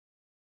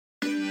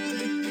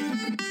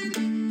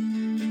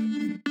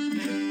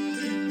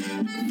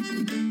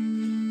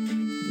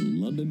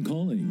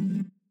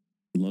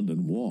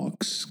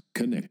Walks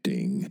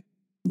Connecting.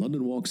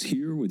 London Walks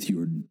here with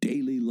your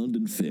daily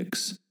London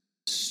fix.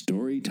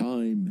 Story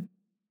time,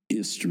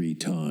 history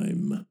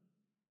time.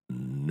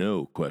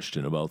 No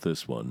question about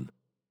this one.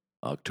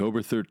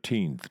 October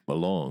 13th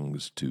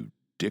belongs to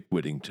Dick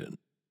Whittington.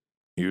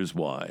 Here's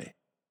why.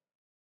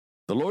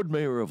 The Lord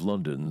Mayor of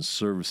London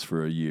serves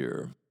for a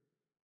year.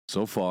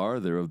 So far,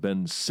 there have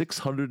been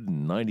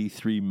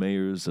 693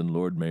 mayors and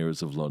Lord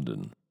Mayors of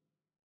London.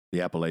 The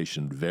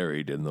appellation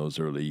varied in those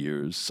early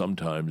years.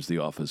 Sometimes the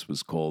office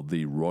was called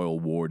the Royal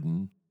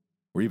Warden,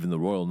 or even the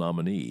Royal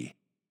Nominee.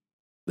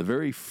 The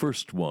very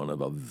first one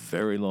of a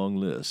very long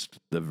list,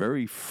 the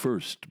very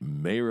first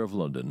Mayor of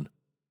London,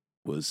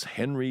 was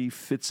Henry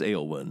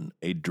Fitzaylwin,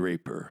 a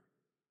draper.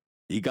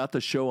 He got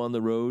the show on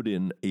the road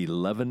in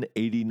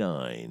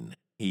 1189.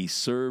 He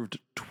served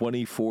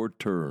 24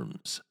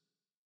 terms.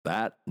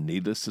 That,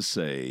 needless to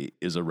say,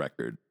 is a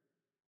record.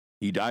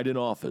 He died in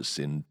office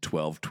in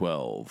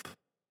 1212.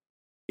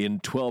 In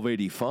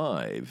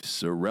 1285,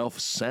 Sir Ralph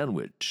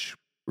Sandwich,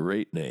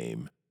 great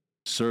name,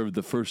 served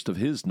the first of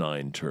his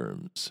 9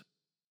 terms.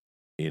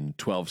 In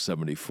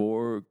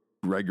 1274,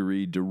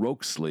 Gregory de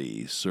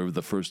Rokesley served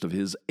the first of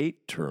his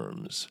 8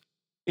 terms.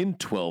 In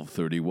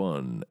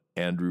 1231,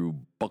 Andrew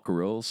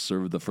Buckerell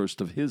served the first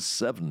of his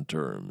 7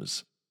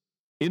 terms.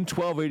 In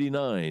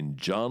 1289,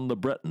 John Le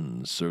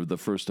Breton served the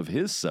first of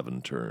his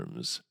 7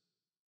 terms.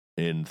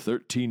 In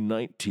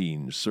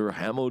 1319, Sir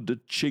Hamo de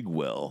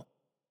Chigwell,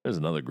 there's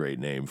another great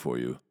name for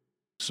you,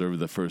 served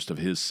the first of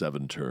his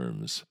 7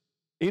 terms.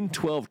 In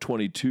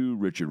 1222,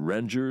 Richard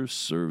Ranger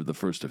served the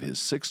first of his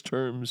 6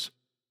 terms.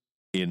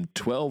 In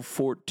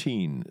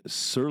 1214,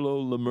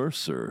 Serlo Le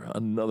Mercer,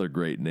 another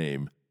great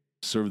name,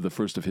 served the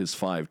first of his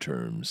 5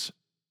 terms.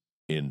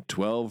 In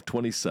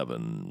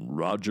 1227,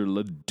 Roger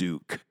Le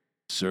Duc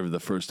served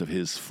the first of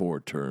his 4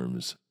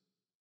 terms.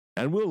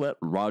 And we'll let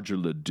Roger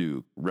Le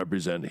Duc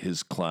represent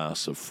his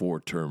class of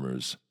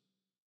 4-termers.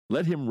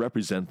 Let him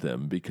represent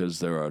them because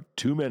there are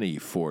too many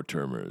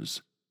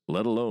 4-termers,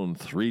 let alone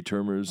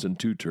 3-termers and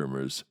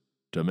 2-termers,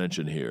 to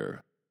mention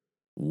here.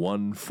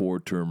 1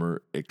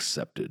 4-termer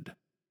accepted.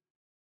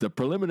 The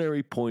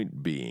preliminary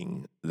point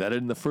being that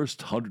in the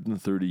first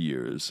 130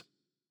 years,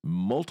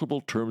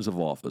 multiple terms of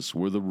office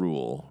were the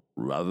rule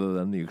rather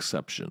than the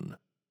exception.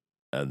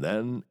 And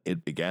then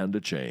it began to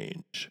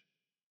change.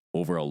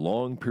 Over a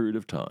long period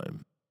of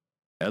time.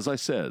 As I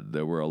said,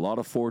 there were a lot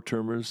of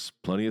 4-termers,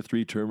 plenty of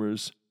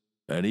 3-termers,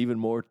 and even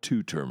more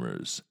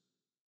 2-termers.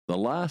 The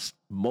last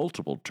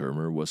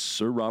multiple-termer was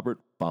Sir Robert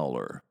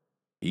Fowler.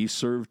 He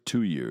served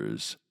 2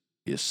 years.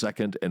 His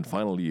second and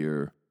final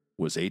year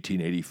was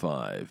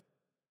 1885.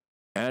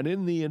 And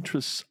in the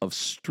interests of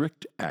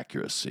strict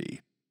accuracy,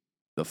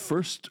 the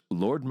first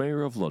Lord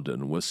Mayor of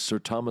London was Sir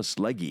Thomas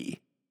Legge.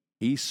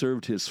 He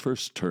served his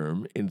first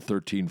term in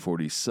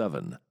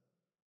 1347.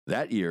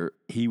 That year,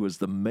 he was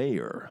the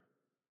mayor.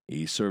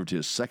 He served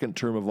his second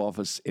term of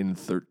office in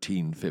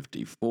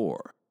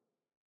 1354.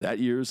 That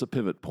year is a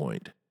pivot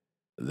point.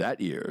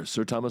 That year,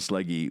 Sir Thomas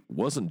Legge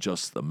wasn't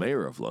just the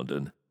mayor of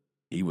London,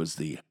 he was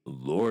the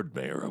Lord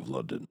Mayor of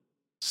London.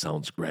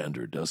 Sounds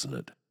grander, doesn't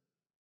it?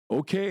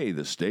 Okay,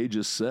 the stage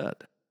is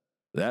set.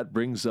 That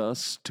brings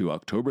us to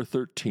October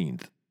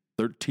 13th,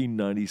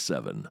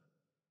 1397,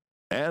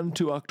 and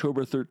to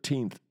October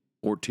 13th,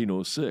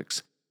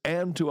 1406,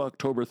 and to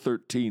October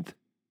 13th,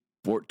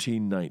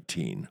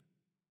 1419.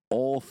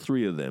 All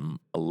 3 of them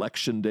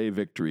Election Day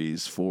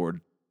victories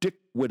for Dick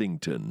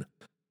Whittington,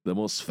 the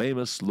most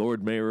famous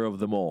Lord Mayor of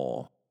them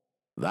all.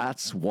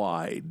 That's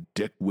why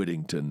Dick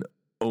Whittington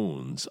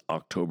owns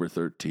October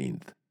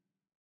 13th.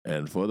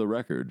 And for the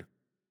record,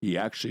 he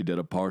actually did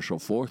a partial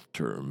 4th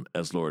term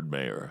as Lord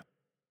Mayor.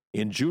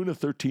 In June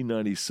of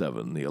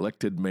 1397, the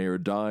elected mayor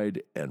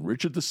died, and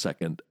Richard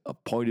II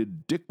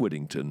appointed Dick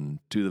Whittington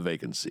to the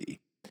vacancy.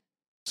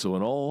 So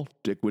in all,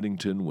 Dick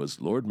Whittington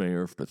was Lord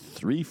Mayor for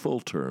 3 full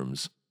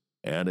terms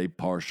and a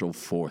partial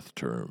 4th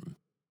term.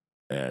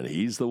 And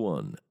he's the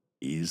one.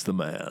 He's the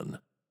man.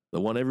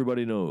 The one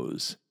everybody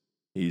knows.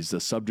 He's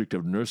the subject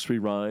of nursery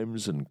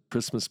rhymes and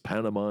Christmas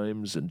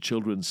pantomimes and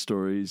children's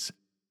stories.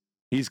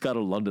 He's got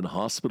a London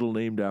hospital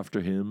named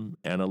after him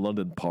and a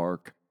London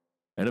park.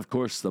 And of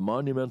course, the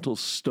monumental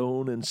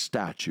stone and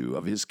statue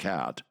of his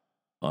cat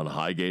on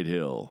Highgate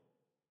Hill.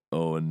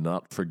 Oh, and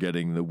not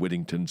forgetting the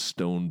Whittington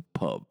Stone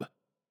Pub.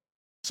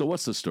 So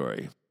what's the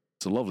story?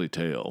 It's a lovely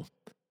tale.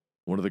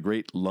 One of the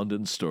great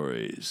London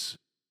stories.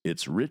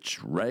 It's Rich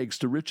Rags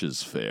to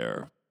Riches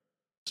Fair.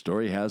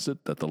 Story has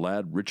it that the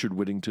lad Richard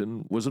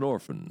Whittington was an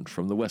orphan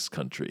from the West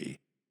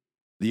Country.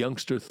 The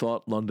youngster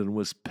thought London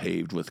was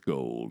paved with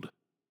gold.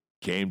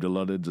 Came to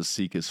London to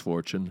seek his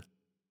fortune.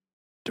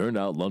 Turned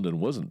out London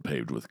wasn't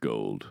paved with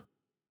gold.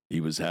 He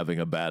was having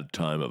a bad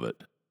time of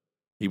it.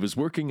 He was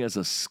working as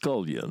a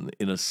scullion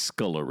in a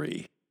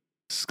scullery.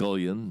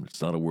 Scullion,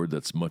 it's not a word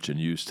that's much in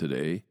use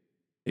today.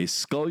 A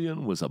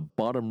scullion was a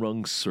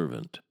bottom-rung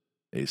servant.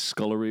 A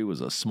scullery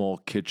was a small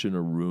kitchen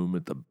or room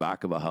at the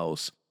back of a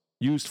house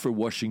used for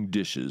washing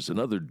dishes and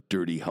other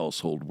dirty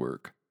household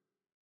work.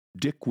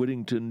 Dick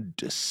Whittington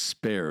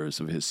despairs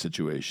of his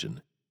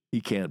situation.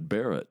 He can't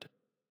bear it.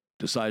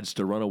 Decides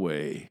to run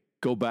away,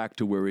 go back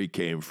to where he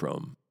came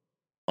from.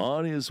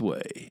 On his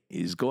way,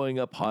 he's going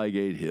up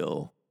Highgate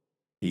Hill.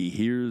 He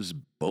hears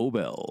Bow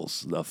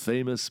Bells, the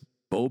famous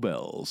Bow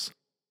Bells.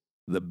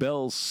 The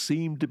bells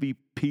seem to be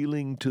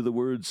pealing to the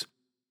words,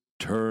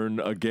 "Turn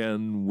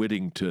again,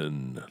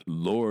 Whittington,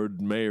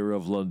 Lord Mayor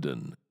of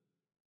London."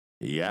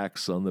 He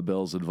acts on the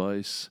bell's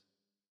advice,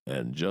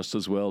 and just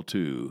as well,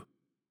 too,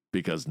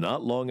 because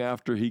not long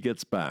after he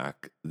gets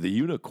back, the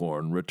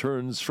unicorn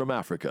returns from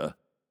Africa,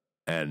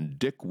 and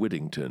Dick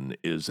Whittington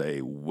is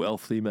a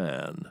wealthy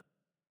man,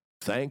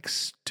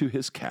 thanks to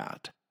his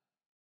cat.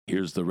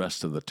 Here's the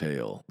rest of the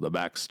tale, the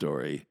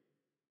backstory.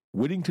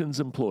 Whittington's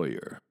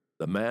employer,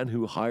 the man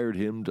who hired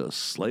him to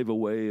slave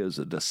away as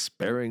a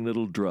despairing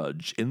little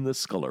drudge in the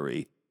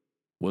scullery,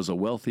 was a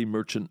wealthy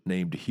merchant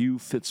named Hugh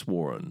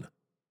Fitzwarren.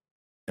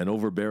 An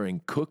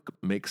overbearing cook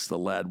makes the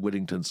lad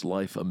Whittington's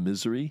life a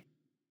misery.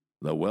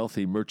 The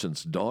wealthy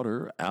merchant's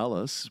daughter,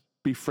 Alice,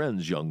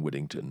 befriends young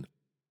Whittington,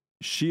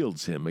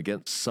 shields him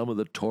against some of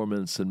the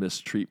torments and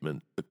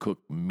mistreatment the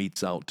cook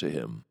metes out to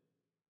him.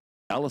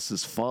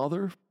 Alice's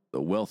father,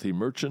 the wealthy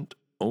merchant,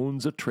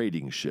 owns a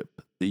trading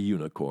ship, the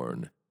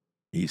Unicorn.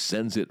 He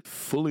sends it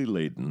fully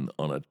laden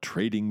on a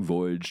trading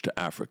voyage to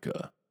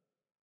Africa.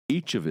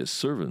 Each of his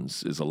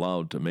servants is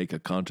allowed to make a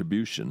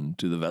contribution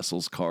to the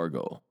vessel's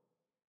cargo.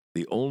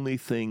 The only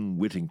thing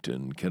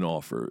Whittington can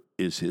offer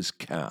is his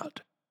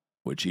cat,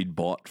 which he'd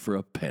bought for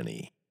a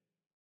penny.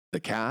 The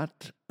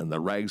cat and the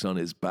rags on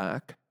his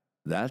back,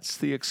 that's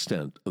the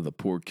extent of the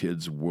poor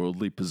kid's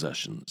worldly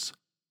possessions.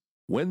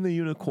 When the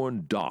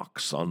Unicorn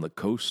docks on the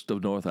coast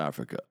of North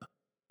Africa,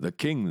 the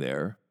king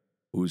there,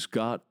 who's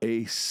got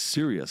a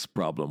serious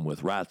problem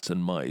with rats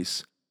and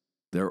mice,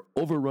 they're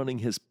overrunning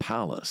his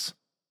palace,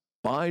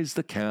 buys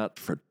the cat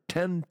for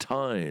 10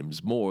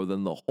 times more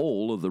than the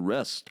whole of the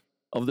rest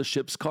of the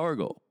ship's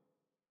cargo.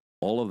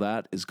 All of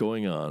that is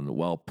going on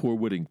while poor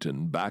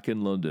Whittington, back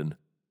in London,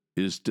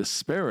 is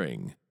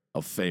despairing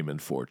of fame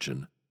and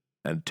fortune,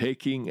 and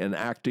taking and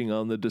acting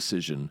on the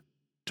decision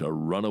to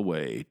run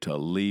away, to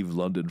leave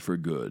London for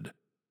good,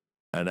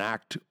 an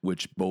act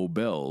which Bow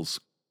Bells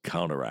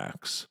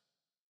counteracts.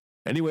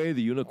 Anyway,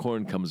 the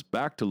Unicorn comes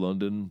back to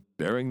London,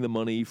 bearing the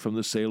money from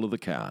the sale of the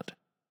cat.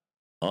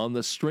 On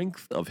the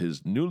strength of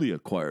his newly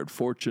acquired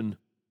fortune,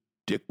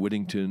 Dick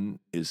Whittington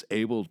is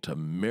able to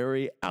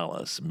marry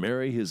Alice,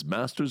 marry his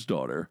master's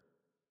daughter,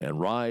 and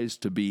rise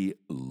to be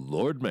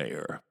Lord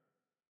Mayor.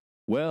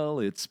 Well,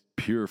 it's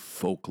pure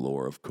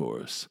folklore, of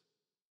course.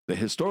 The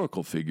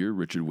historical figure,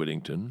 Richard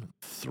Whittington,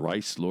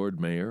 thrice Lord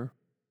Mayor,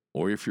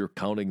 or if you're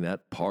counting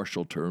that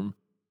partial term,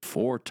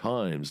 4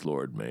 times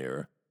Lord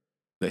Mayor,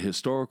 the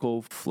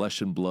historical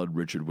flesh and blood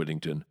Richard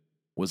Whittington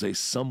was a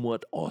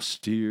somewhat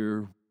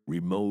austere,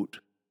 remote,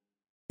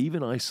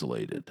 even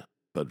isolated,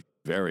 but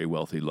very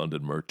wealthy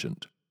London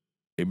merchant,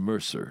 a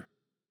mercer.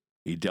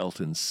 He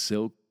dealt in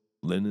silk,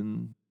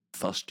 linen,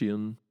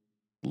 fustian,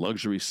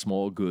 luxury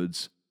small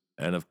goods,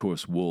 and of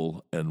course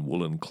wool and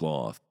woolen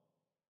cloth.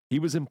 He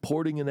was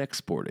importing and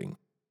exporting.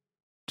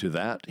 To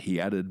that he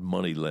added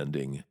money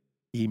lending.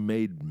 He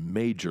made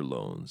major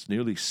loans,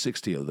 nearly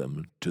 60 of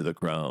them, to the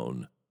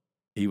crown.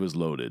 He was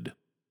loaded.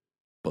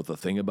 But the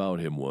thing about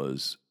him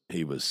was,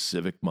 he was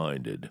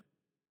civic-minded.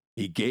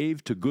 He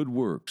gave to good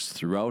works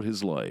throughout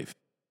his life: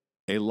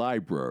 a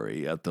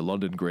library at the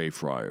London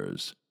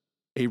Greyfriars,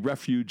 a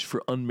refuge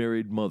for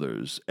unmarried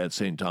mothers at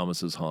St.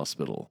 Thomas's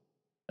Hospital,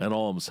 an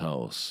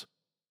almshouse,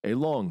 a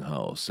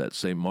longhouse at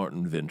St.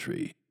 Martin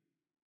Vintry.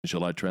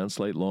 Shall I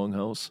translate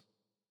longhouse?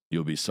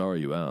 You'll be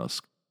sorry you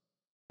asked.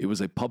 It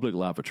was a public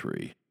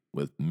lavatory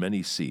with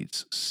many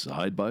seats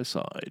side by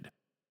side.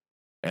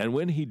 And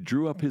when he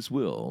drew up his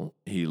will,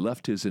 he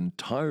left his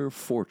entire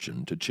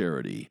fortune to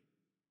charity,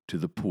 to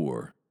the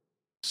poor.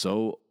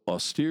 So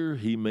austere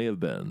he may have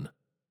been,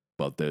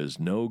 but there's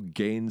no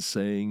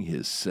gainsaying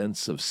his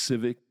sense of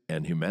civic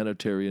and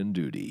humanitarian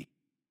duty.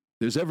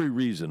 There's every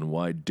reason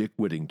why Dick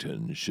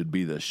Whittington should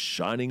be the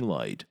shining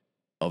light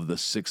of the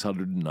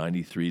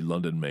 693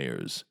 London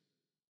mayors.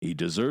 He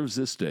deserves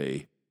this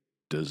day,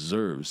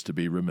 deserves to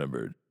be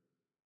remembered.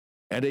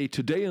 And a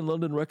Today in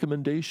London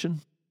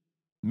recommendation?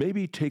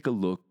 Maybe take a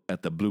look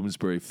at the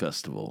Bloomsbury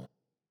Festival.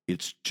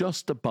 It's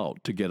just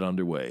about to get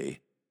underway.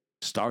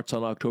 Starts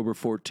on October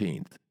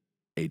 14th,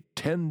 a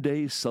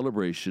 10-day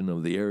celebration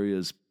of the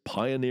area's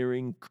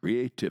pioneering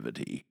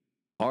creativity,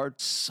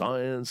 arts,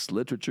 science,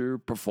 literature,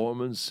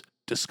 performance,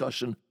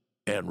 discussion,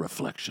 and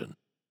reflection.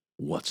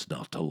 What's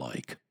not to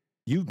like?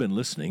 You've been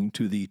listening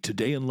to the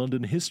Today in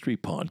London History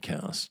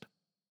podcast,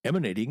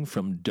 emanating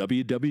from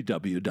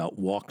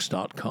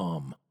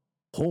www.walks.com,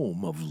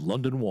 home of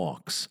London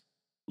Walks,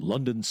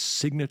 London's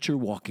signature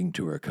walking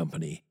tour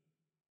company,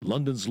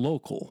 London's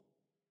local,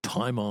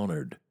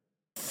 time-honored,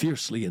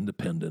 fiercely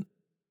independent,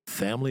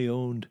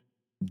 family-owned,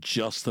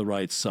 just the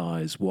right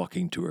size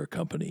walking tour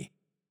company.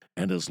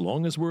 And as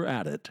long as we're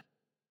at it,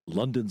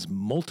 London's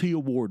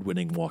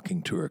multi-award-winning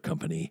walking tour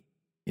company.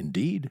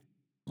 Indeed,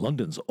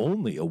 London's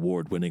only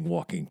award-winning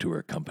walking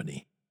tour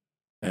company.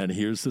 And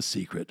here's the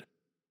secret.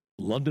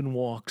 London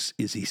Walks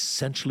is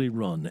essentially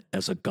run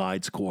as a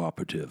guides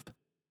cooperative.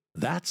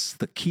 That's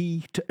the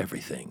key to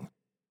everything.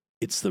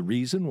 It's the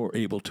reason we're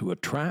able to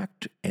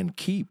attract and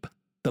keep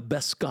the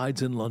best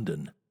guides in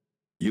London.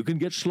 You can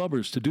get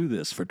schlubbers to do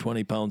this for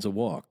 £20 a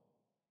walk,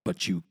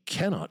 but you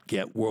cannot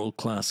get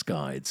world-class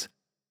guides,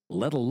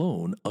 let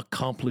alone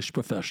accomplished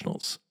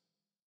professionals.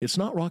 It's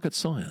not rocket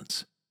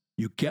science.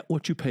 You get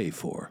what you pay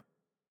for.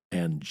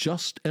 And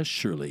just as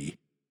surely,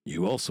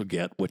 you also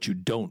get what you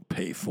don't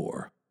pay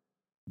for.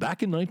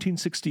 Back in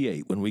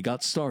 1968, when we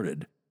got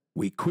started,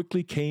 we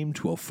quickly came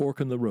to a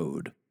fork in the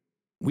road.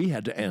 We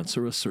had to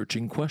answer a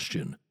searching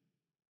question.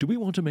 Do we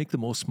want to make the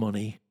most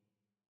money,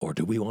 or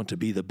do we want to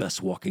be the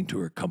best walking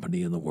tour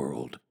company in the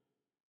world?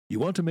 You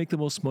want to make the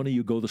most money,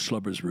 you go the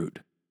schlubbers route.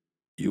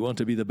 You want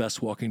to be the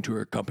best walking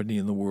tour company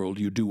in the world,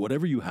 you do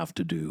whatever you have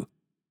to do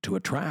to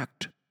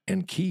attract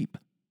and keep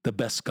the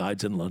best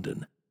guides in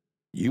London.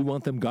 You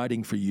want them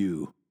guiding for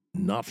you,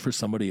 not for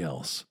somebody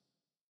else.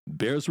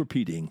 Bears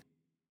repeating,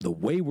 the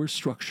way we're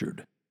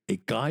structured, a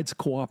guides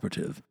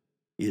cooperative,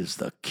 is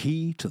the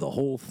key to the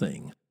whole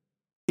thing.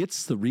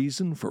 It's the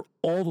reason for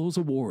all those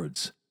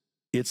awards.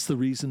 It's the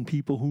reason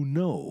people who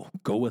know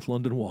go with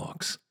London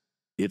Walks.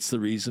 It's the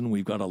reason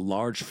we've got a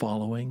large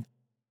following,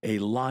 a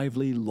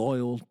lively,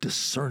 loyal,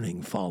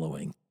 discerning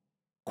following.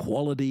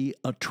 Quality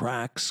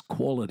attracts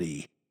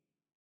quality.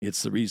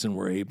 It's the reason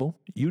we're able,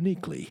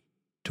 uniquely,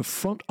 to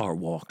front our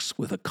walks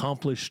with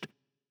accomplished,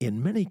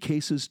 in many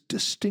cases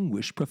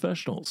distinguished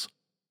professionals.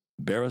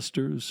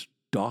 Barristers,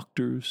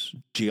 doctors,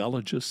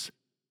 geologists,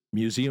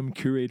 museum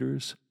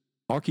curators,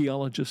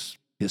 archaeologists,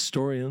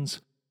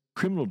 historians,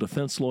 criminal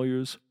defense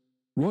lawyers,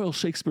 Royal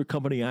Shakespeare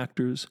Company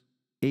actors,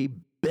 a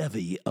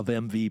bevy of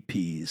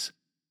MVPs,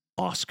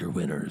 Oscar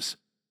winners,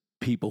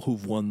 people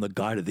who've won the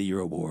Guide of the Year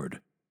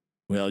award.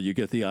 Well, you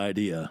get the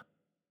idea.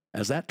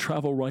 As that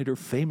travel writer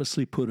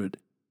famously put it,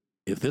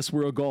 if this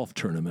were a golf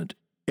tournament,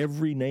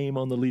 every name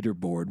on the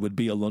leaderboard would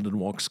be a London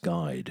Walks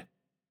guide.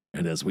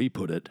 And as we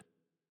put it,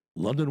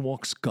 London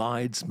Walks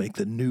guides make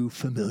the new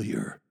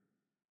familiar,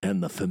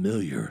 and the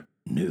familiar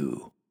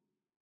new.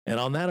 And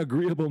on that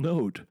agreeable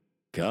note,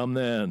 come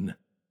then,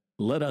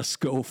 let us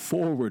go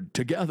forward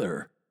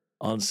together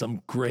on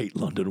some great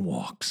London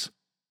Walks.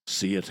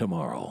 See you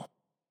tomorrow.